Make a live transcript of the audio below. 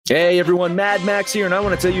Hey everyone, Mad Max here, and I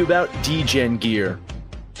want to tell you about DGen Gear.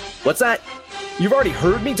 What's that? You've already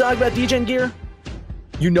heard me talk about DGen Gear?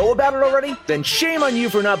 You know about it already? Then shame on you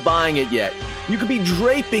for not buying it yet. You could be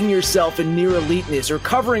draping yourself in near eliteness or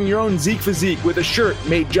covering your own Zeke physique with a shirt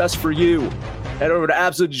made just for you. Head over to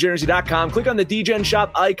AbsoluteDegeneracy.com, click on the DGen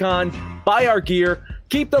Shop icon, buy our gear,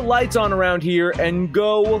 keep the lights on around here, and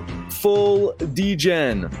go full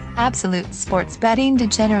DGen. Absolute sports betting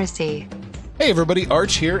degeneracy. Hey everybody,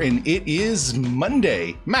 Arch here, and it is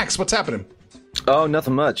Monday. Max, what's happening? Oh,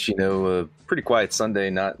 nothing much. Pretty quiet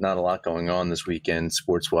Sunday. Not a lot going on this weekend,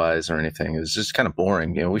 sports-wise or anything. It was just kind of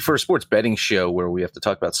boring. For a sports betting show where we have to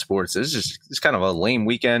talk about sports, it's kind of a lame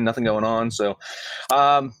weekend. Nothing going on. So,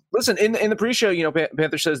 listen, in the pre-show,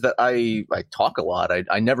 Panther says that I talk a lot.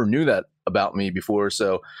 I never knew that about me before.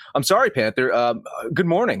 So I'm sorry, Panther. Good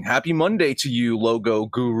morning. Happy Monday to you, logo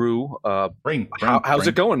guru. How's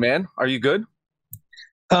it going, man? Are you good?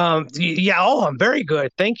 I'm very good.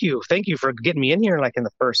 Thank you for getting me in here like in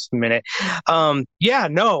the first minute.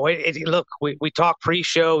 Look, we talk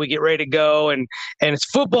pre-show, we get ready to go, and it's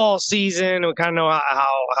football season. We kind of know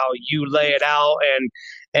how you lay it out,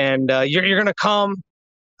 and you're going to come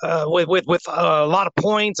with a lot of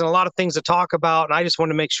points and a lot of things to talk about. And I just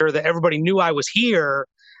wanted to make sure that everybody knew I was here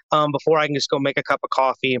before I can just go make a cup of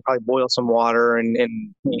coffee and probably boil some water, and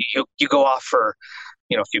you go off for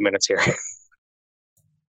a few minutes here.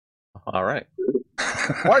 All right.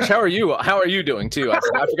 Marsh, how are you? How are you doing too? I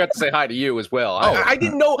forgot to say hi to you as well. I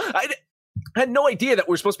didn't know. I had no idea that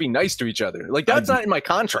we're supposed to be nice to each other. Like that's not in my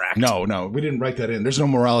contract. No, we didn't write that in. There's no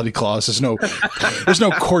morality clause. There's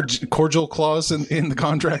no cordial clause in the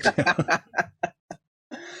contract.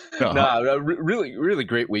 Really, really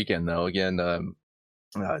great weekend though. Again,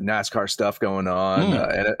 NASCAR stuff going on,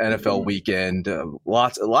 NFL weekend,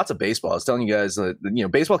 lots of baseball. I was telling you guys that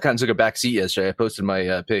baseball kind of took a back seat yesterday. I posted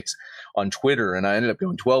my picks on Twitter, and I ended up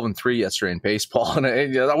going 12-3 yesterday in baseball. And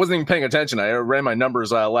I wasn't even paying attention. I ran my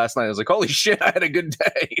numbers last night. I was like, holy shit, I had a good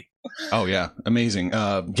day. Oh yeah, amazing.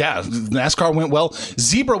 NASCAR went well.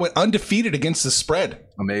 Zebra went undefeated against the spread.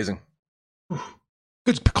 Amazing.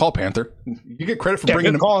 Good call, Panther. You get credit for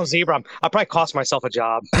bringing good call on Zebra. I'll probably cost myself a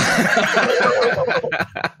job.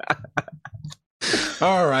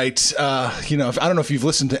 All right. I don't know if you've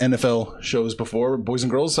listened to NFL shows before, boys and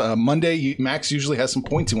girls. Monday, Max usually has some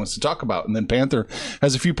points he wants to talk about, and then Panther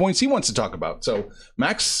has a few points he wants to talk about. So,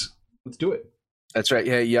 Max, let's do it. That's right.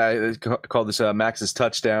 Yeah. I call this Max's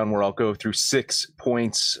touchdown, where I'll go through 6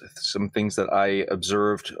 points, some things that I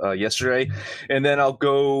observed yesterday, and then I'll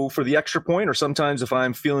go for the extra point, or sometimes if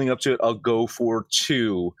I'm feeling up to it, I'll go for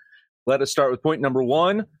 2. Let us start with point number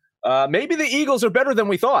 1. Maybe the Eagles are better than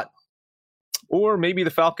we thought, or maybe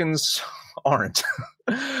the Falcons aren't.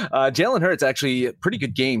 Jalen Hurts actually a pretty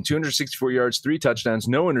good game, 264 yards, 3 touchdowns,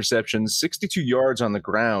 no interceptions, 62 yards on the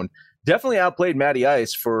ground. Definitely outplayed Matty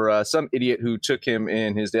Ice for some idiot who took him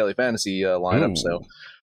in his daily fantasy lineup. So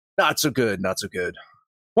not so good.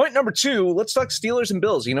 Point number 2, let's talk Steelers and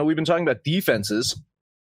Bills. We've been talking about defenses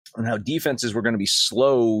and how defenses were going to be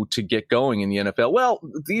slow to get going in the NFL. Well,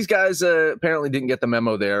 these guys apparently didn't get the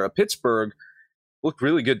memo there. Pittsburgh looked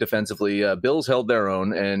really good defensively. Bills held their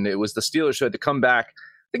own, and it was the Steelers who had to come back.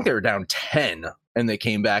 I think they were down 10, and they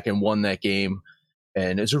came back and won that game.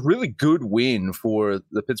 And it's a really good win for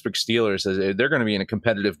the Pittsburgh Steelers, as they're going to be in a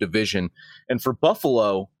competitive division. And for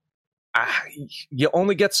Buffalo, you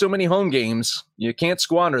only get so many home games. You can't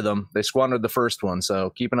squander them. They squandered the first one. So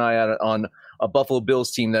keep an eye out on a Buffalo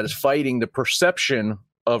Bills team that is fighting the perception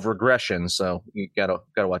of regression. So you gotta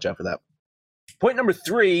watch out for that. Point number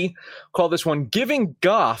 3, call this one Giving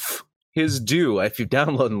Goff His Due. If you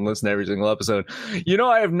download and listen to every single episode,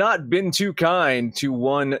 I have not been too kind to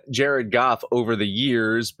one Jared Goff over the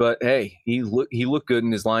years, but hey, he looked good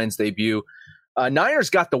in his Lions debut. Niners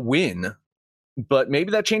got the win, but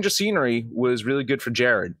maybe that change of scenery was really good for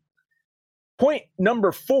Jared. Point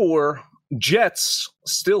number 4, Jets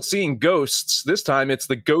still seeing ghosts. This time it's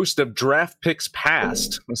the ghost of draft picks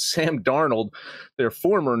past. Sam Darnold, their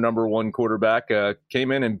former number 1 quarterback,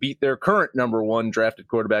 came in and beat their current number 1 drafted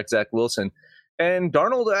quarterback, Zach Wilson. And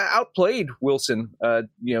Darnold outplayed Wilson.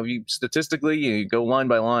 Statistically, you go line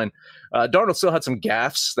by line. Darnold still had some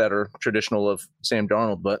gaffes that are traditional of Sam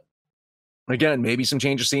Darnold, but again, maybe some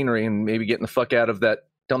change of scenery and maybe getting the fuck out of that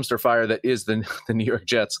dumpster fire that is the New York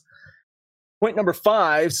Jets. Point number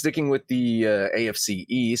 5, sticking with the AFC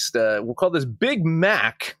East, we'll call this Big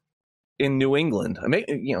Mac in New England. I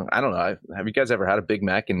don't know. Have you guys ever had a Big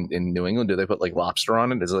Mac in New England? Do they put like lobster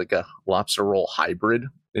on it? Is it like a lobster roll hybrid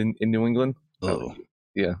in New England? Oh,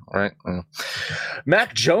 yeah. All right.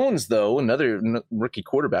 Mac Jones, though, another rookie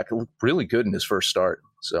quarterback, looked really good in his first start.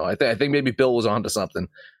 So I think maybe Bill was onto something.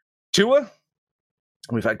 Tua,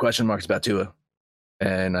 we've had question marks about Tua.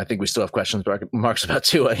 And I think we still have question marks about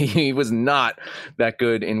Tua. He was not that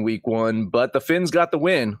good in week 1, but the Finns got the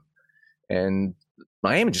win. And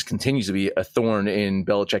Miami just continues to be a thorn in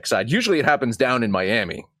Belichick's side. Usually it happens down in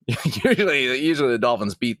Miami. usually the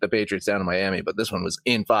Dolphins beat the Patriots down in Miami, but this one was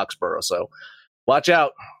in Foxborough. So watch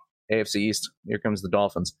out, AFC East. Here comes the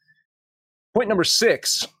Dolphins. Point number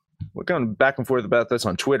 6. We're going back and forth about this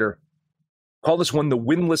on Twitter. Call this one the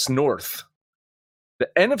winless North. The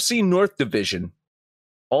NFC North Division.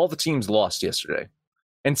 All the teams lost yesterday.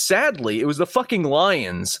 And sadly, it was the fucking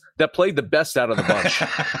Lions that played the best out of the bunch.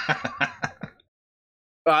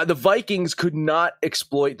 The Vikings could not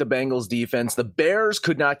exploit the Bengals defense. The Bears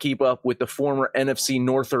could not keep up with the former NFC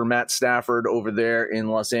Norther Matt Stafford over there in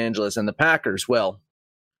Los Angeles. And the Packers, well,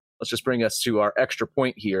 let's just bring us to our extra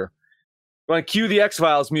point here. I'm going to cue the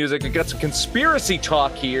X-Files music. I got some conspiracy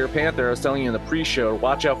talk here. Panther, I was telling you in the pre-show,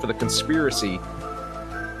 watch out for the conspiracy.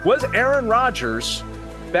 Was Aaron Rodgers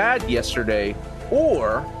bad yesterday,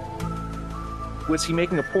 or was he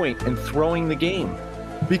making a point and throwing the game?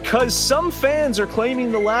 Because some fans are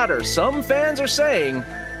claiming the latter. Some fans are saying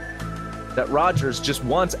that Rodgers just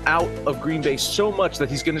wants out of Green Bay so much that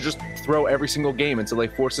he's going to just throw every single game until they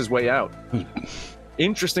force his way out.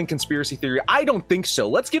 Interesting conspiracy theory. I don't think so.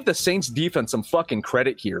 Let's give the Saints defense some fucking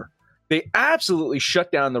credit here. They absolutely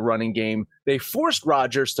shut down the running game. They forced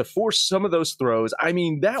Rodgers to force some of those throws. I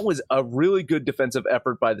mean, that was a really good defensive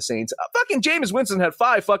effort by the Saints. Fucking Jameis Winston had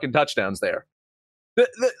 5 fucking touchdowns there.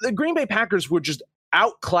 The Green Bay Packers were just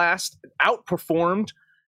outclassed, outperformed,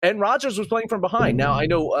 and Rodgers was playing from behind. Now, I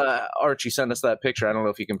know Archie sent us that picture. I don't know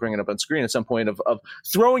if you can bring it up on screen at some point of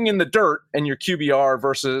throwing in the dirt and your QBR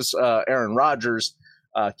versus Aaron Rodgers.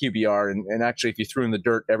 QBR, and actually if you threw in the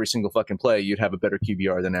dirt every single fucking play, you'd have a better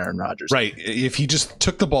QBR than Aaron Rodgers. Right. If he just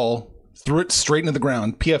took the ball, threw it straight into the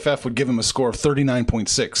ground, PFF would give him a score of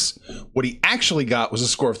 39.6. What he actually got was a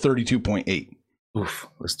score of 32.8. Oof,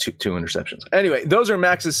 that's two interceptions. Anyway, those are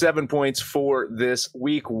Max's 7 points for this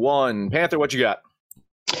week 1. Panther, what you got?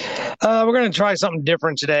 We're going to try something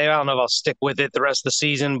different today. I don't know if I'll stick with it the rest of the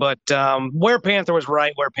season, but where Panther was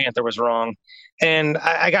right, where Panther was wrong. And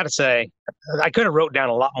I got to say, I could have wrote down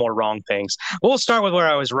a lot more wrong things. We'll start with where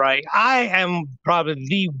I was right. I am probably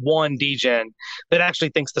the one DGen that actually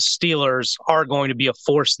thinks the Steelers are going to be a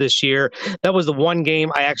force this year. That was the one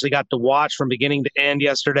game I actually got to watch from beginning to end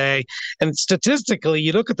yesterday. And statistically,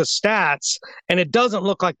 you look at the stats, and it doesn't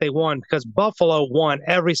look like they won because Buffalo won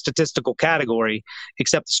every statistical category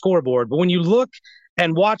except the scoreboard. But when you look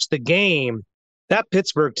and watch the game, that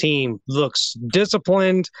Pittsburgh team looks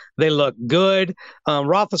disciplined. They look good.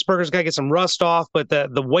 Roethlisberger's got to get some rust off, but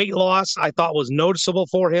the weight loss I thought was noticeable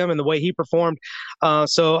for him and the way he performed.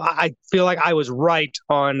 So I feel like I was right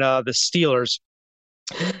on the Steelers.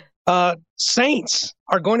 Saints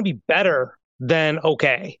are going to be better than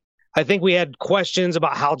okay. I think we had questions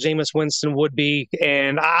about how Jameis Winston would be,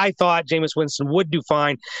 and I thought Jameis Winston would do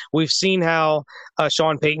fine. We've seen how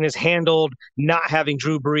Sean Payton has handled not having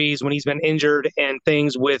Drew Brees when he's been injured and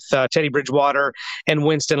things with Teddy Bridgewater and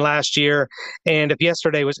Winston last year. And if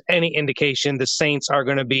yesterday was any indication, the Saints are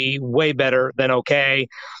going to be way better than okay.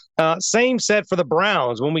 Same said for the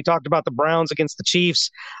Browns. When we talked about the Browns against the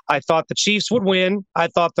Chiefs, I thought the Chiefs would win. I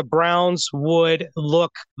thought the Browns would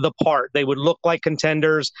look the part. They would look like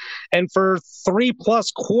contenders. And for 3+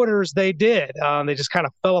 quarters, they did. They just kind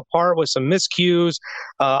of fell apart with some miscues,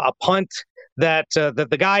 a punt that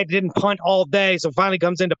the guy didn't punt all day, so finally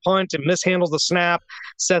comes into punt and mishandles the snap,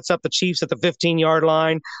 sets up the Chiefs at the 15-yard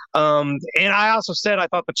line. And I also said I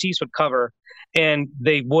thought the Chiefs would cover. And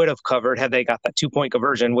they would have covered had they got that 2-point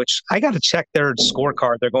conversion, which I got to check their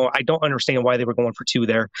scorecard. I don't understand why they were going for 2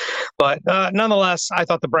 there. But nonetheless, I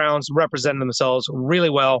thought the Browns represented themselves really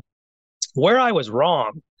well. Where I was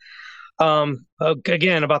wrong,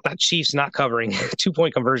 again, about that Chiefs not covering,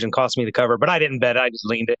 2-point conversion cost me the cover, but I didn't bet it. I just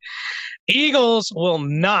leaned it. Eagles will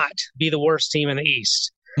not be the worst team in the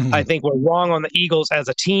East. Mm-hmm. I think we're wrong on the Eagles as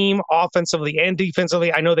a team, offensively and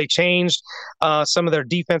defensively. I know they changed some of their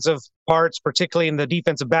defensive parts, particularly in the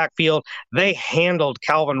defensive backfield. They handled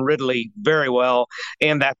Calvin Ridley very well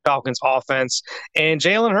and that Falcons offense. And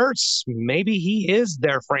Jalen Hurts, maybe he is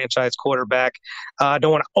their franchise quarterback. I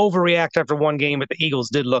don't want to overreact after one game, but the Eagles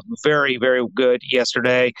did look very, very good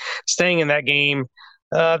yesterday. Staying in that game,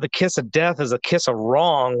 the kiss of death is a kiss of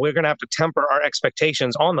wrong. We're going to have to temper our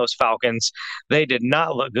expectations on those Falcons. They did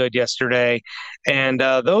not look good yesterday. And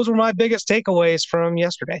those were my biggest takeaways from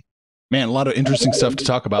yesterday. Man, a lot of interesting stuff to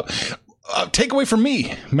talk about. Takeaway from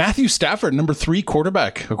me, Matthew Stafford, number 3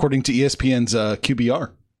 quarterback, according to ESPN's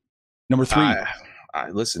QBR. Number 3.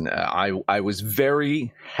 Listen, I was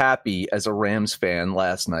very happy as a Rams fan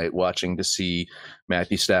last night watching to see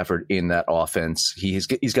Matthew Stafford in that offense. He's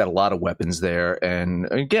got a lot of weapons there, and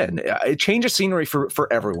again, it changes scenery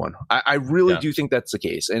for everyone. I really do think that's the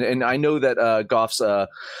case, and I know that Goff's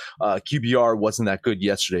QBR wasn't that good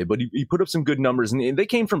yesterday, but he put up some good numbers, and they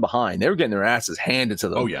came from behind. They were getting their asses handed to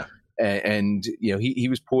them. Oh yeah. And you know, he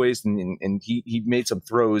was poised and he made some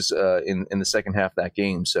throws in the second half of that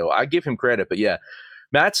game. So I give him credit. But yeah,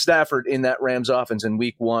 Matt Stafford in that Rams offense in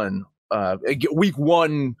week one. Week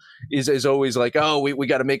one is always like, oh, we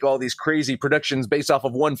got to make all these crazy predictions based off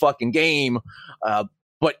of one fucking game.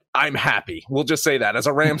 But I'm happy. We'll just say that as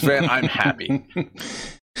a Rams fan, I'm happy.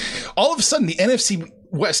 All of a sudden, the NFC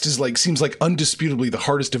West seems like undisputably the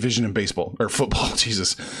hardest division in baseball or football.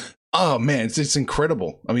 Jesus. Oh man, it's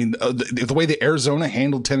incredible. I mean, the way that Arizona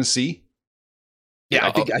handled Tennessee. Yeah,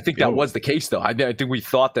 I think that was the case, though. I think we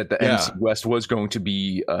thought that the NFC West was going to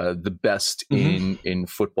be the best in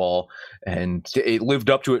football, and it lived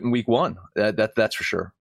up to it in week one. That's for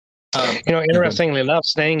sure. Interestingly enough,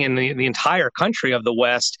 staying in the entire country of the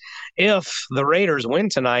West, if the Raiders win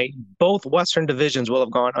tonight, both Western divisions will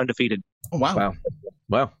have gone undefeated. Oh, wow.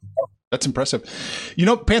 Wow. That's impressive. You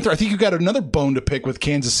know, Panther, I think you got another bone to pick with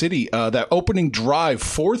Kansas City. That opening drive,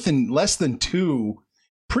 4th and less than 2,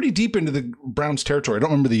 pretty deep into the Browns territory. I don't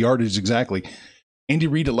remember the yardage exactly. Andy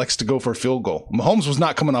Reid elects to go for a field goal. Mahomes was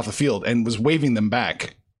not coming off the field and was waving them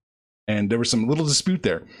back. And there was some little dispute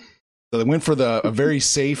there. So they went for a very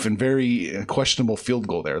safe and very questionable field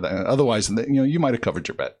goal there. Otherwise, you might have covered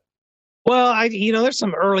your bet. Well, there's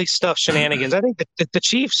some early stuff shenanigans. I think that the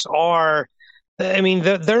Chiefs are. I mean,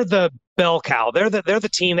 they're the bell cow. They're the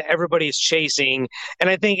team that everybody is chasing, and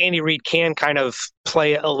I think Andy Reid can kind of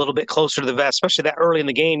play a little bit closer to the vest, especially that early in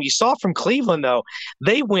the game. You saw from Cleveland, though,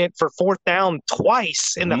 they went for 4th down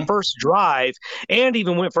twice in the first drive, and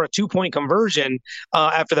even went for a 2-point conversion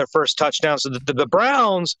after their first touchdown. So the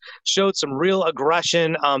Browns showed some real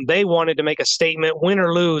aggression. They wanted to make a statement, win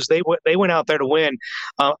or lose. They went out there to win.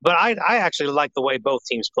 But I actually like the way both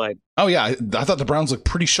teams played. Oh yeah, I thought the Browns looked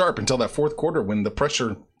pretty sharp until that fourth quarter when the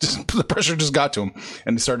pressure just got to them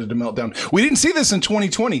and they started to melt down. We didn't see this in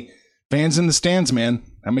 2020. Fans in the stands, man,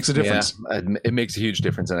 that makes a difference. Yeah, it makes a huge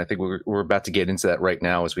difference, and I think we're about to get into that right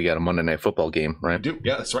now as we got a Monday Night Football game, right? We do.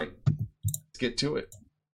 Yeah, that's right. Let's get to it.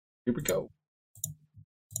 Here we go.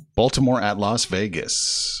 Baltimore at Las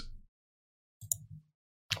Vegas.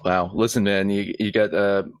 Wow, listen, man, you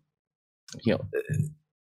got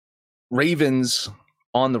Ravens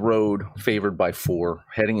on the road, favored by 4,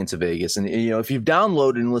 heading into Vegas. And, if you've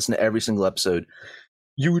downloaded and listened to every single episode,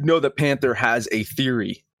 you would know that Panther has a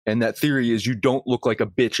theory. And that theory is you don't look like a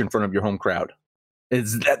bitch in front of your home crowd.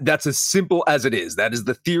 That's as simple as it is. That is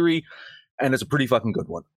the theory, and it's a pretty fucking good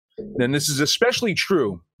one. And this is especially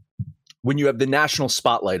true when you have the national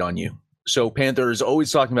spotlight on you. So Panther is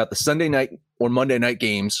always talking about the Sunday night or Monday night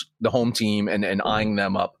games, the home team, and eyeing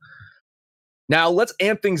them up. Now, let's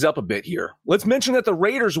amp things up a bit here. Let's mention that the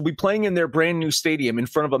Raiders will be playing in their brand new stadium in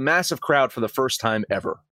front of a massive crowd for the first time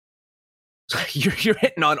ever. You're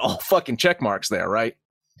hitting on all fucking check marks there, right?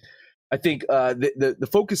 I think the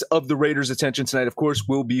focus of the Raiders' attention tonight, of course,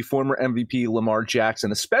 will be former MVP Lamar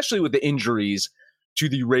Jackson, especially with the injuries to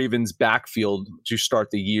the Ravens' backfield to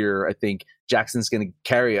start the year. I think Jackson's going to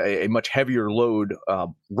carry a much heavier load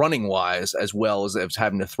running-wise, as well as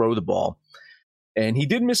having to throw the ball. And he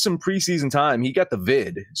did miss some preseason time. He got the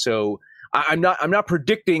vid, so I'm not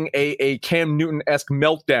predicting a Cam Newton-esque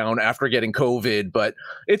meltdown after getting COVID. But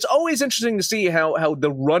it's always interesting to see how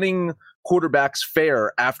the running quarterbacks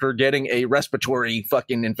fare after getting a respiratory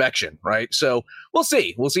fucking infection, right? So we'll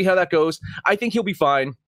see. We'll see how that goes. I think he'll be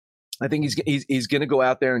fine. I think he's going to go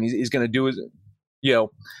out there and he's going to do his.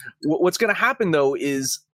 What's going to happen though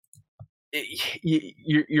is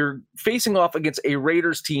you're facing off against a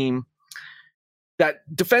Raiders team that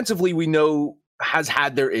defensively we know has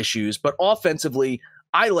had their issues, but offensively,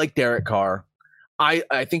 I like Derek Carr.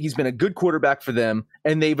 I think he's been a good quarterback for them,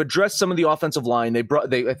 and they've addressed some of the offensive line.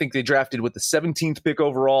 I think they drafted with the 17th pick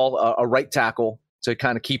overall a right tackle to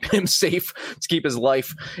kind of keep him safe, to keep his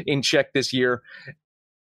life in check this year.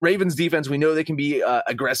 Ravens defense, we know they can be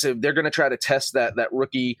aggressive. They're going to try to test that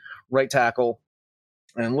rookie right tackle.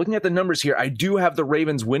 And looking at the numbers here, I do have the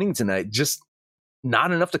Ravens winning tonight, just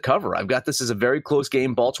not enough to cover. I've got this as a very close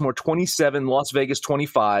game. Baltimore 27, Las Vegas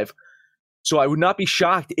 25. So I would not be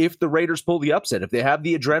shocked if the Raiders pull the upset, if they have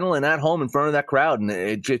the adrenaline at home in front of that crowd and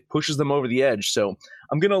it just pushes them over the edge. So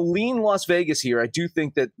I'm going to lean Las Vegas here. I do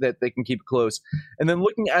think that they can keep it close. And then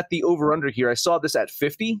looking at the over-under here, I saw this at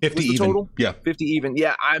 50. 50 even. Total? Yeah. 50 even.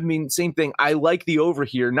 Yeah, I mean, same thing. I like the over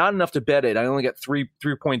here. Not enough to bet it. I only got three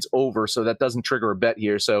points over, so that doesn't trigger a bet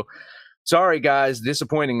here. So sorry, guys.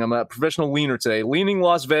 Disappointing. I'm a professional leaner today. Leaning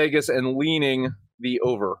Las Vegas and leaning the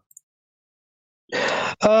over.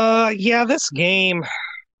 Yeah, this game,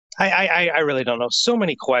 I really don't know. So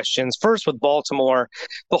many questions. First, with Baltimore,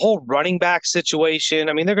 the whole running back situation.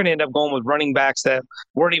 I mean, they're going to end up going with running backs that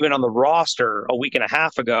weren't even on the roster a week and a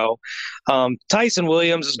half ago. Tyson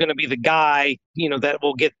Williams is going to be the guy, that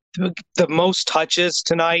will get the most touches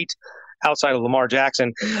tonight outside of Lamar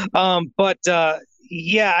Jackson.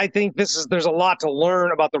 Yeah, I think there's a lot to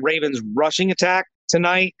learn about the Ravens rushing attack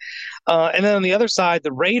tonight. And then on the other side,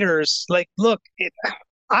 the Raiders,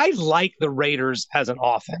 I like the Raiders as an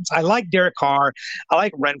offense. I like Derek Carr. I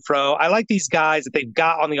like Renfro. I like these guys that they've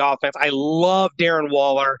got on the offense. I love Darren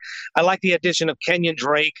Waller. I like the addition of Kenyon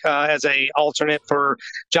Drake as a alternate for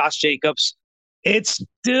Josh Jacobs. It's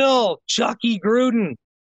still Chucky Gruden.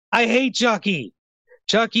 I hate Chucky.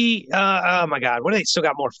 Oh my God. What do they still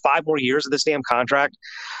got 5 more years of this damn contract?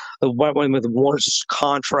 One with the worst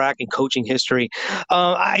contract in coaching history.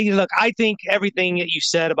 I think everything that you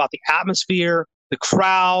said about the atmosphere, the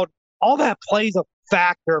crowd, all that plays a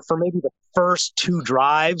factor for maybe the first 2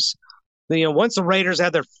 drives. Once the Raiders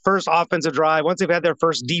had their first offensive drive, once they've had their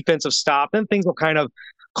first defensive stop, then things will kind of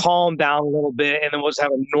calm down a little bit, and then we'll just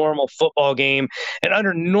have a normal football game. And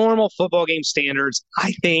under normal football game standards,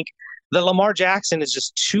 I think that Lamar Jackson is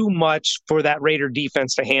just too much for that Raider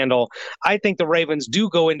defense to handle. I think the Ravens do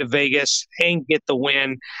go into Vegas and get the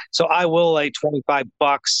win. So I will lay $25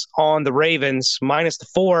 on the Ravens minus the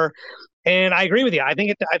 4. And I agree with you. I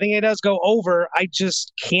think it does go over. I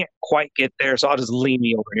just can't quite get there. So I'll just lean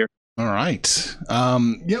me over here. All right.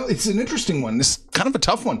 It's an interesting one. This is kind of a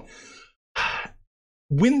tough one.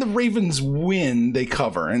 When the Ravens win, they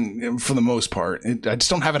cover, and for the most part, I just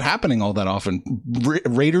don't have it happening all that often.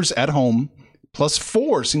 Raiders at home plus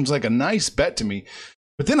 4 seems like a nice bet to me.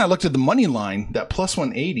 But then I looked at the money line, that plus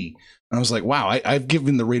 180, and I was like, wow, I've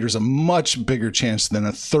given the Raiders a much bigger chance than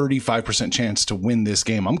a 35% chance to win this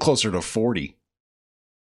game. I'm closer to 40.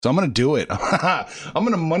 So I'm going to do it. I'm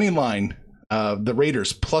going to money line the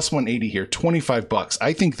Raiders plus 180 here, $25.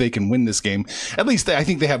 I think they can win this game. At least I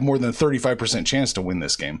think they have more than a 35% chance to win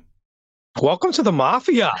this game. Welcome to the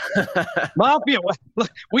Mafia. Mafia.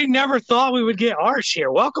 We never thought we would get harsh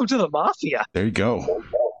here. Welcome to the Mafia. There you go.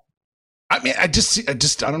 I mean, I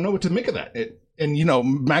don't know what to make of that.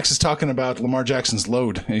 Max is talking about Lamar Jackson's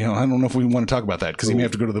load. I don't know if we want to talk about that because he may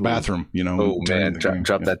have to go to the bathroom. Oh man,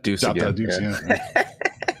 drop that deuce again. That deuce, yeah.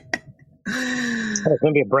 It's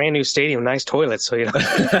going to be a brand new stadium, nice toilets. So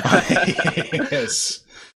Yes,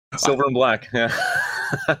 silver and black. Yeah.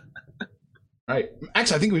 All right,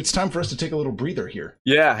 actually, I think it's time for us to take a little breather here.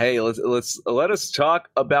 Yeah. Hey, let us talk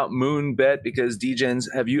about Moonbet because DGens,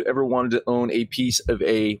 have you ever wanted to own a piece of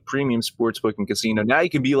a premium sportsbook and casino? Now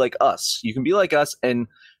you can be like us. You can be like us and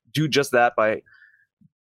do just that by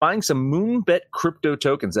buying some Moonbet crypto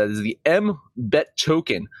tokens. That is the MBet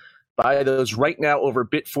token. Buy those right now over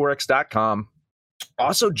bitforex.com.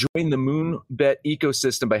 Also join the Moonbet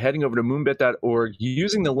ecosystem by heading over to moonbet.org,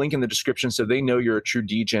 using the link in the description so they know you're a true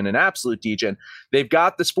DGen, an absolute DGen. They've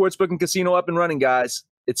got the sportsbook and casino up and running, guys.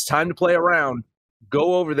 It's time to play around.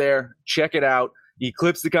 Go over there, check it out,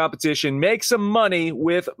 eclipse the competition, make some money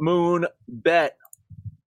with Moonbet.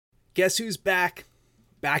 Guess who's back?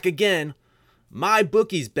 Back again. My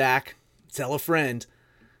bookie's back. Tell a friend.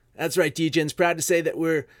 That's right, DGen's proud to say that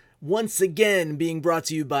we're once again being brought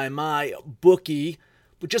to you by my bookie.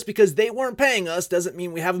 But just because they weren't paying us doesn't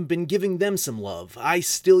mean we haven't been giving them some love. I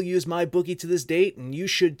still use my bookie to this date, and you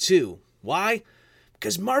should too. Why?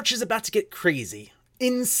 Because March is about to get crazy.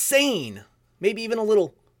 Insane. Maybe even a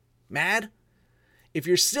little mad. If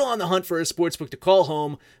you're still on the hunt for a sportsbook to call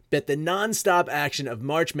home, bet the non-stop action of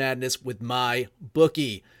March Madness with my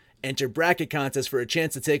bookie. Enter bracket contests for a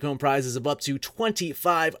chance to take home prizes of up to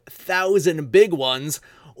 25,000 big ones,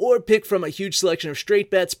 or pick from a huge selection of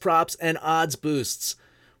straight bets, props, and odds boosts.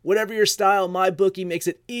 Whatever your style, MyBookie makes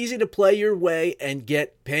it easy to play your way and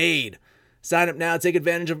get paid. Sign up now, take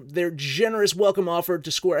advantage of their generous welcome offer to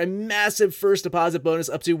score a massive first deposit bonus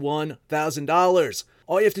up to $1,000.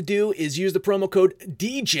 All you have to do is use the promo code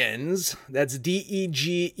DGENS, that's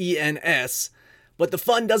DEGENS, but the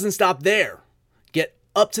fun doesn't stop there. Get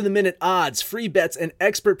up-to-the-minute odds, free bets, and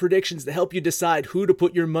expert predictions to help you decide who to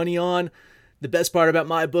put your money on. The best part about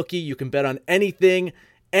MyBookie, you can bet on anything,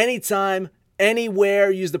 anytime,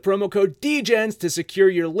 anywhere. Use the promo code DGENS to secure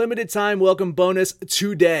your limited time welcome bonus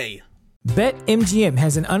today. BetMGM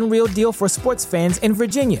has an unreal deal for sports fans in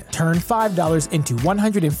Virginia. Turn $5 into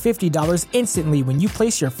 $150 instantly when you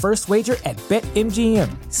place your first wager at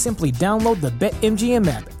BetMGM. Simply download the BetMGM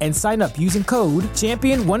app and sign up using code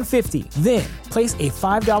Champion150. Then, place a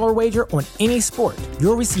 $5 wager on any sport.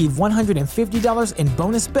 You'll receive $150 in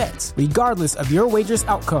bonus bets, regardless of your wager's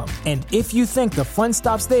outcome. And if you think the fun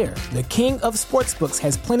stops there, the King of Sportsbooks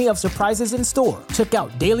has plenty of surprises in store. Check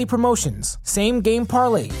out daily promotions, same-game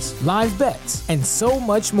parlays, live bets, and so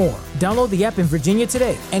much more. Download the app in Virginia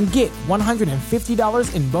today and get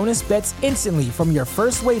 $150 in bonus bets instantly from your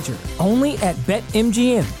first wager. Only at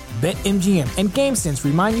BetMGM. BetMGM and GameSense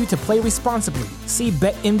remind you to play responsibly. See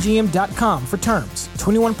BetMGM.com for terms.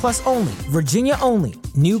 21 plus only. Virginia only.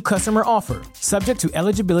 New customer offer. Subject to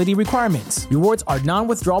eligibility requirements. Rewards are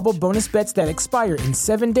non-withdrawable bonus bets that expire in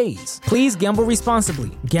 7 days. Please gamble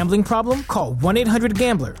responsibly. Gambling problem? Call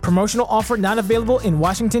 1-800-GAMBLER. Promotional offer not available in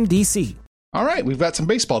Washington, D.C. All right, we've got some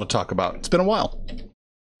baseball to talk about. It's been a while.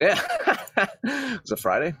 Yeah. Was it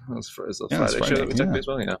Friday? It was Friday show that we took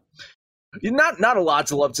baseball? Yeah. Not a lot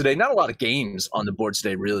to love today. Not a lot of games on the board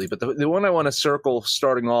today, really. But the one I want to circle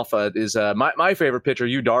starting off is my favorite pitcher,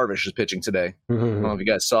 Yu Darvish, is pitching today. I don't know if you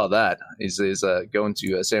guys saw that. Is going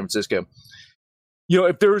to San Francisco. You know,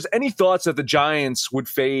 if there was any thoughts that the Giants would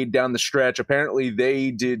fade down the stretch, apparently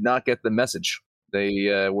they did not get the message.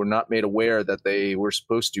 They were not made aware that they were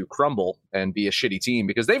supposed to crumble and be a shitty team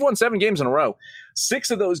because they've won 7 games in a row.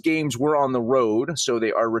 6 of those games were on the road, so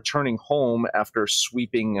they are returning home after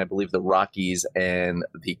sweeping, I believe, the Rockies and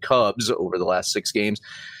the Cubs over the last 6 games.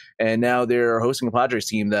 And now they're hosting a Padres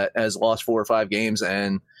team that has lost 4 or 5 games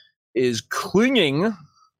and is clinging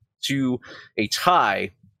to a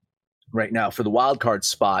tie right now for the wild card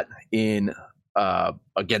spot in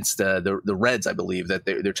against the Reds. I believe that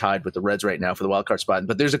they're tied with the Reds right now for the wild card spot.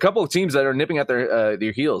 But there's a couple of teams that are nipping at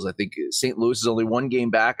their heels. I think St. Louis is only 1 game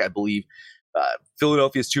back. I believe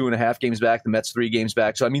Philadelphia's 2.5 games back. The Mets 3 games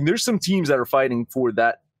back. So I mean, there's some teams that are fighting for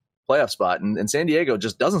that playoff spot, and San Diego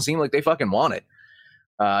just doesn't seem like they fucking want it.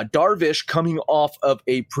 Darvish coming off of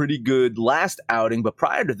a pretty good last outing, but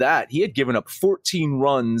prior to that, he had given up 14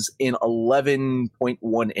 runs in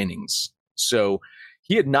 11.1 innings. So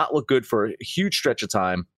he had not looked good for a huge stretch of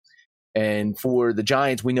time. And for the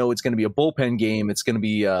Giants, we know it's going to be a bullpen game. It's going to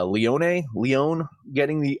be Leone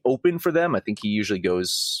getting the open for them. I think he usually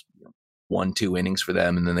goes 1-2 innings for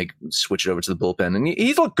them, and then they switch it over to the bullpen. And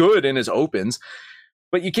he's looked good in his opens.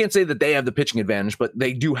 But you can't say that they have the pitching advantage, but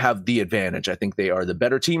they do have the advantage. I think they are the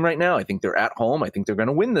better team right now. I think they're at home. I think they're going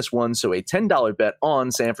to win this one. So a $10 bet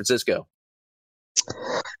on San Francisco.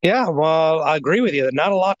 Yeah, well, I agree with you.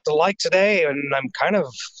 Not a lot to like today, and I'm kind of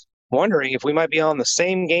wondering if we might be on the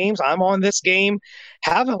same games. I'm on this game.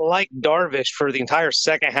 Haven't liked Darvish for the entire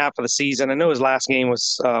second half of the season. I know his last game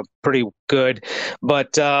was pretty good,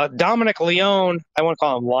 but Dominic Leone, I want to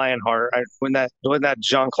call him Lionheart. Wasn't that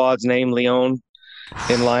Jean-Claude's name, Leone,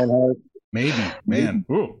 in Lionheart? Maybe, man.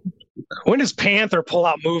 Ooh. When does Panther pull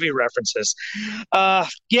out movie references? I'm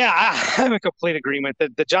in complete agreement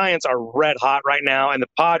that the Giants are red hot right now, and the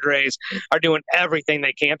Padres are doing everything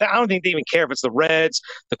they can. I don't think they even care if it's the Reds,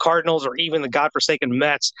 the Cardinals, or even the godforsaken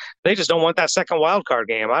Mets. They just don't want that second wild card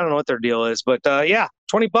game. I don't know what their deal is, but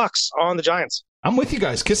 $20 on the Giants. I'm with you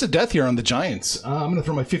guys. Kiss of death here on the Giants. I'm going to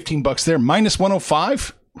throw my $15 there. Minus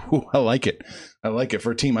 105. Ooh, I like it. I like it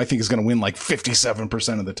for a team I think is going to win like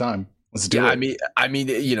 57% of the time. Let's do it. I mean,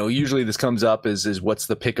 you know, usually this comes up is what's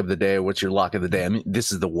the pick of the day or what's your lock of the day. I mean,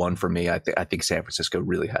 this is the one for me. I think San Francisco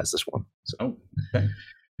really has this one. So, okay.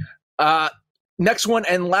 Next one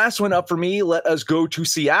and last one up for me. Let us go to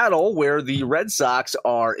Seattle, where the Red Sox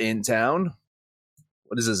are in town.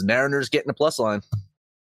 What is this? Mariners getting a plus line.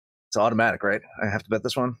 It's automatic, right? I have to bet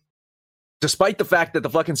this one. Despite the fact that the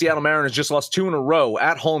fucking Seattle Mariners just lost 2 in a row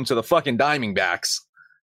at home to the fucking Diamondbacks,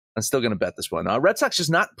 I'm still going to bet this one. Red Sox just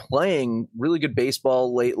not playing really good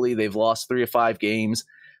baseball lately. They've lost 3 of 5 games.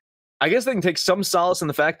 I guess they can take some solace in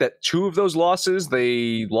the fact that 2 of those losses,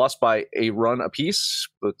 they lost by a run apiece.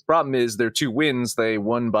 But the problem is their 2 wins, they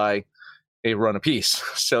won by a run apiece.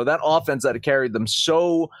 So that offense that had carried them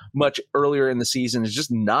so much earlier in the season is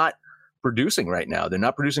just not producing right now. They're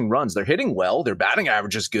not producing runs. They're hitting well. Their batting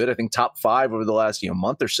average is good. I think top 5 over the last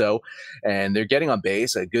month or so. And they're getting on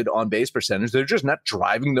base, a good on base percentage. They're just not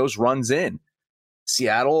driving those runs in.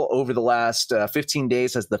 Seattle over the last 15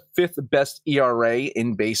 days has the 5th best ERA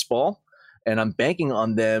in baseball. And I'm banking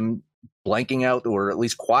on them blanking out or at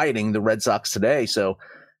least quieting the Red Sox today. So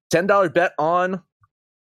 $10 bet on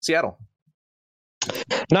Seattle.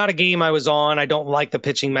 Not a game I was on. I don't like the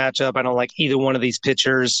pitching matchup. I don't like either one of these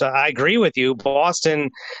pitchers. I agree with you. Boston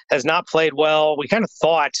has not played well. We kind of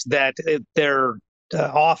thought that their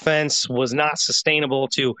offense was not sustainable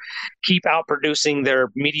to keep outproducing their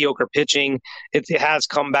mediocre pitching. It has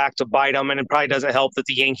come back to bite them, and it probably doesn't help that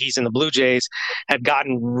the Yankees and the Blue Jays had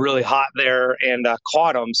gotten really hot there and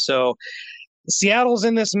caught them. So Seattle's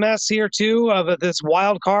in this mess here too of this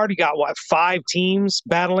wild card. You got 5 teams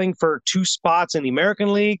battling for 2 spots in the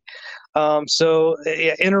American League.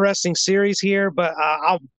 Interesting series here, but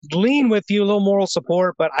I'll lean with you, a little moral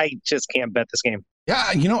support, but I just can't bet this game.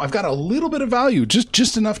 Yeah, I've got a little bit of value,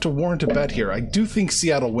 just enough to warrant a bet here. I do think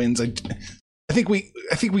Seattle wins. I think we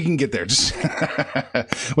can get there. Just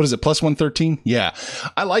what is it? Plus 113? Yeah,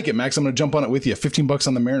 I like it, Max. I'm going to jump on it with you. $15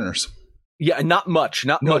 on the Mariners. Yeah, not much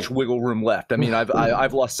wiggle room left. I mean,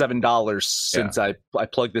 I've lost $7 since I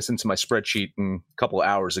plugged this into my spreadsheet a couple of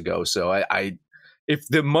hours ago. So I if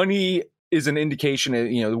the money is an indication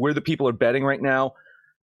of, where the people are betting right now,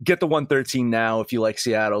 get the 113 now if you like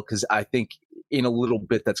Seattle, because I think in a little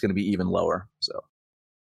bit that's going to be even lower. So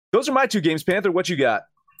those are my 2 games. Panther, what you got?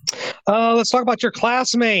 Let's talk about your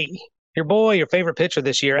classmate, your boy, your favorite pitcher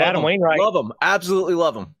this year, Adam Wainwright. Love him, absolutely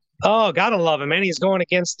love him. Oh, gotta love him, man. He's going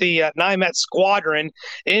against the NYMET squadron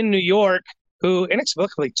in New York, who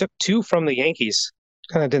inexplicably took 2 from the Yankees.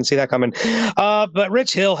 Kind of didn't see that coming. But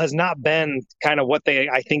Rich Hill has not been kind of what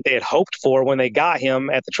I think they had hoped for when they got him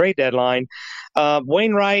at the trade deadline.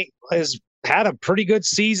 Wainwright has had a pretty good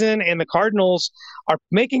season, and the Cardinals are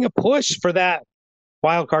making a push for that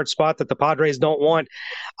wild card spot that the Padres don't want.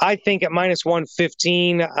 I think at minus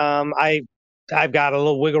 115, I've got a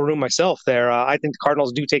little wiggle room myself there. I think the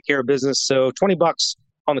Cardinals do take care of business, so $20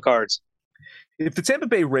 on the Cards. If the Tampa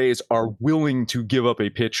Bay Rays are willing to give up a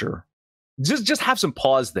pitcher, just have some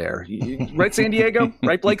pause there, right, San Diego?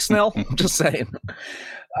 Right, Blake Snell? I'm just saying.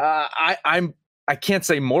 I can't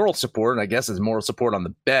say moral support, and I guess it's moral support on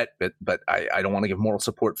the bet, but I don't want to give moral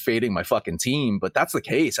support fading my fucking team, but that's the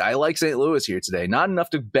case. I like St. Louis here today. Not enough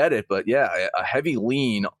to bet it, but yeah, a heavy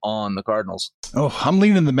lean on the Cardinals. Oh, I'm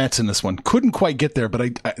leaning the Mets in this one. Couldn't quite get there, but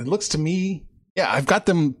it looks to me, yeah, I've got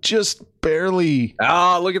them just barely.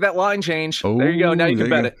 Look at that line change. There you go. Now you can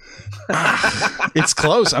bet it. It's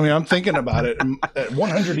close. I mean, I'm thinking about it. At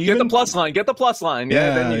 100 even. Get the plus line.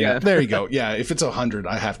 Yeah, then you there you go. Yeah, if it's 100,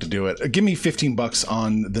 I have to do it. Give me $15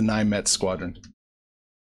 on the NYMET squadron.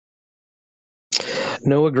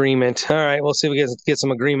 No agreement. All right, we'll see if we get some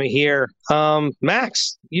agreement here.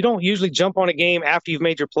 Max, you don't usually jump on a game after you've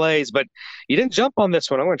made your plays, but you didn't jump on this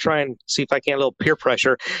one. I'm going to try and see if I can, a little peer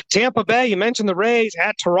pressure. Tampa Bay, you mentioned the Rays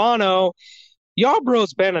at Toronto.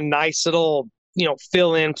 Yarbrough's been a nice little,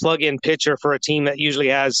 fill-in, plug-in pitcher for a team that usually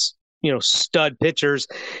has, stud pitchers.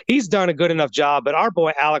 He's done a good enough job, but our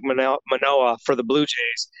boy Alek Manoah for the Blue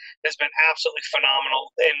Jays has been absolutely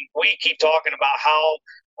phenomenal. And we keep talking about how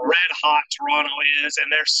red hot Toronto is,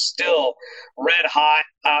 and they're still red hot.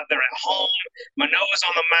 They're at home. Manoah's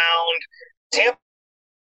on the mound. Tampa,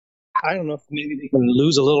 I don't know if maybe they can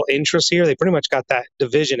lose a little interest here. They pretty much got that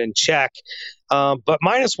division in check. But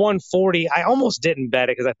minus 140, I almost didn't bet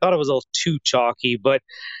it because I thought it was a little too chalky, but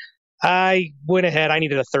I went ahead. I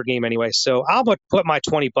needed a third game anyway, so I'll put my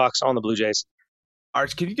 $20 on the Blue Jays.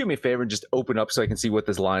 Arch, can you do me a favor and just open up so I can see what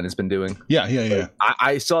this line has been doing? Yeah.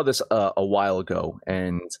 I saw this a while ago,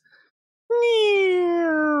 and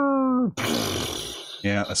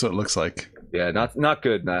yeah, that's what it looks like. Yeah, not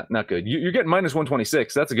good. Not good. You're getting minus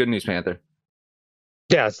 126. That's a good news, Panther.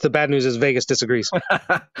 Yeah, the bad news is Vegas disagrees.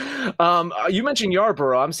 You mentioned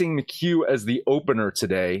Yarbrough. I'm seeing McHugh as the opener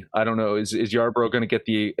today. I don't know. Is Yarbrough going to get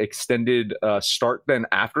the extended start then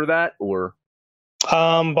after that, or?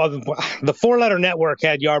 The 4-letter network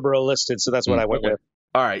had Yarbrough listed, so that's what I went with.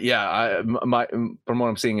 All right, yeah. From what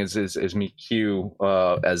I'm seeing is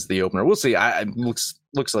McHugh as the opener. We'll see.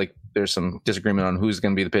 Looks like there's some disagreement on who's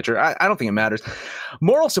going to be the pitcher. I don't think it matters.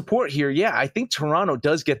 Moral support here, yeah. I think Toronto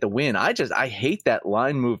does get the win. I hate that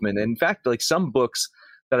line movement. In fact, like some books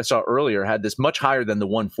that I saw earlier had this much higher than the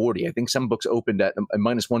 140. I think some books opened at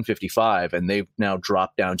minus 155, and they've now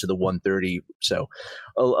dropped down to the 130. So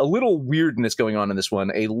a little weirdness going on in this one.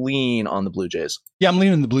 A lean on the Blue Jays. Yeah, I'm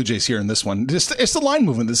leaning the Blue Jays here in this one. It's the line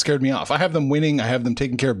movement that scared me off. I have them winning. I have them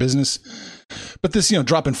taking care of business. But this,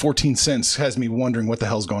 dropping 14 cents has me wondering what the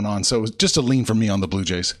hell's going on. So just a lean for me on the Blue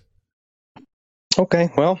Jays. Okay,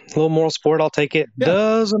 well, a little moral support. I'll take it. Yeah.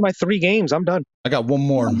 Those are my 3 games. I'm done. I got one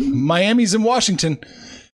more. Miami's in Washington.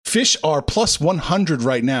 Fish are plus 100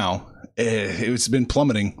 right now. It's been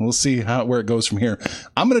plummeting. We'll see where it goes from here.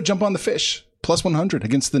 I'm going to jump on the Fish. plus 100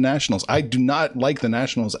 against the Nationals. I do not like the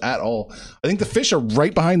Nationals at all. I think the Fish are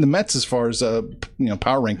right behind the Mets as far as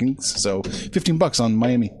power rankings. So $15 on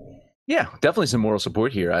Miami. Yeah, definitely some moral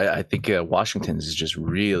support here. I think Washington's is just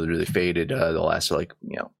really, really faded the last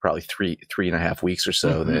probably three and a half weeks or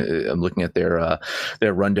so. Mm-hmm. I'm looking at their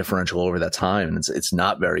run differential over that time, and it's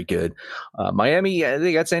not very good. Miami,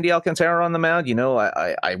 they got Sandy Alcantara on the mound.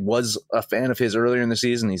 I was a fan of his earlier in the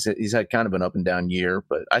season. He's had kind of an up and down year,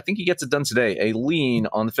 but I think he gets it done today. A lean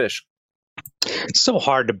on the Fish. It's so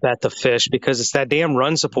hard to bet the Fish because it's that damn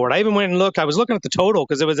run support. I even went and looked. I was looking at the total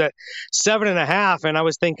because it was at 7.5, and I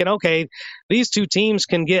was thinking, okay, these two teams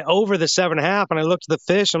can get over the 7.5. And I looked at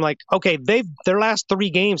the Fish. I'm like, okay, their last 3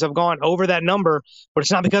 games have gone over that number, but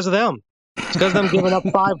it's not because of them. It's because of them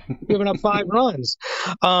giving up five runs.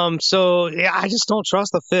 So yeah, I just don't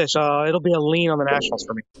trust the Fish. It'll be a lean on the Nationals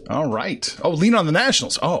for me. All right. Oh, lean on the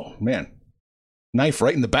Nationals. Oh man, knife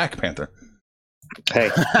right in the back, Panther.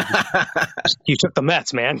 Hey, you took the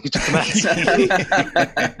Mets, man. You took the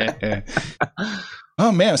Mets.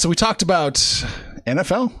 Oh, man. So we talked about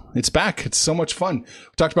NFL. It's back. It's so much fun.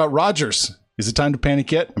 We talked about Rodgers. Is it time to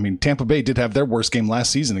panic yet? I mean, Tampa Bay did have their worst game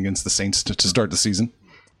last season against the Saints to start the season.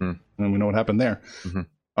 And we know what happened there. Mm-hmm.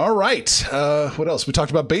 All right. What else? We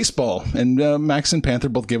talked about baseball. And Max and Panther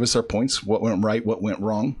both gave us our points. What went right, what went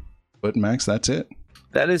wrong. But, Max, that's it.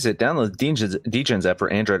 That is it. Download DGens app for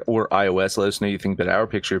Android or iOS. Let us know you think about our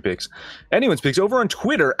picks, your picks, anyone's picks over on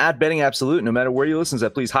Twitter at Betting Absolute. No matter where you listen to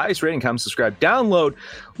that, please highest rating, comment, subscribe, download,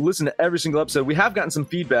 listen to every single episode. We have gotten some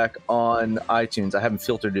feedback on iTunes. I haven't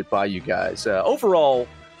filtered it by you guys. Overall,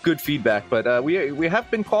 good feedback, but we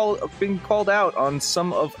have been called out on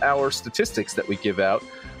some of our statistics that we give out.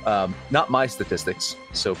 Not my statistics.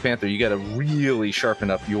 So Panther, you got to really sharpen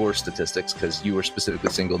up your statistics because you were specifically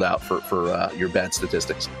singled out for your bad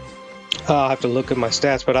statistics. I'll have to look at my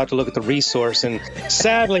stats, but I have to look at the resource. And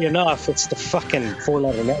sadly enough, it's the fucking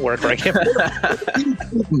 4-letter network where I get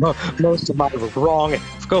most of my wrong.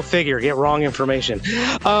 Go figure, get wrong information.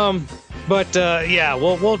 But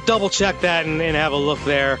we'll double check that and have a look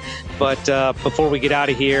there. But before we get out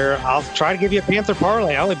of here, I'll try to give you a Panther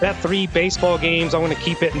parlay. I only bet 3 baseball games. I'm going to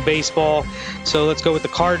keep it in baseball. So let's go with the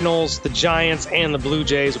Cardinals, the Giants, and the Blue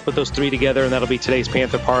Jays. We'll put those 3 together, and that'll be today's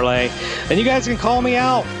Panther parlay. And you guys can call me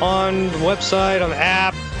out on the website, on the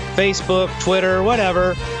app, Facebook, Twitter,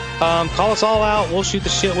 whatever. Call us all out. We'll shoot the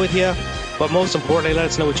shit with you. But most importantly, let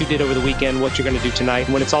us know what you did over the weekend, what you're going to do tonight.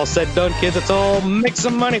 And when it's all said and done, kids, it's all make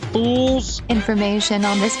some money, fools. Information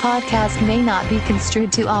on this podcast may not be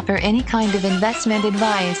construed to offer any kind of investment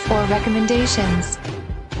advice or recommendations.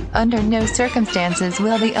 Under no circumstances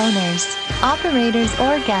will the owners, operators,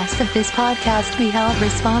 or guests of this podcast be held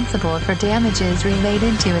responsible for damages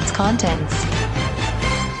related to its contents.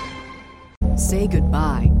 Say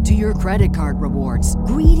goodbye to your credit card rewards.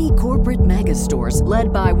 Greedy corporate mega stores,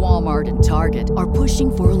 led by Walmart and Target, are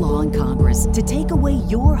pushing for a law in Congress to take away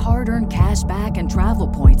your hard-earned cash back and travel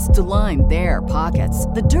points to line their pockets.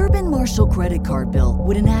 The Durbin-Marshall credit card bill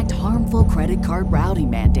would enact harmful credit card routing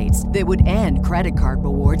mandates that would end credit card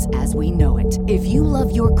rewards as we know it. If you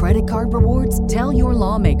love your credit card rewards, tell your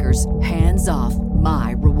lawmakers, hands off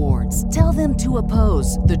my rewards. Tell them to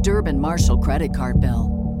oppose the Durbin-Marshall credit card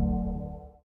bill.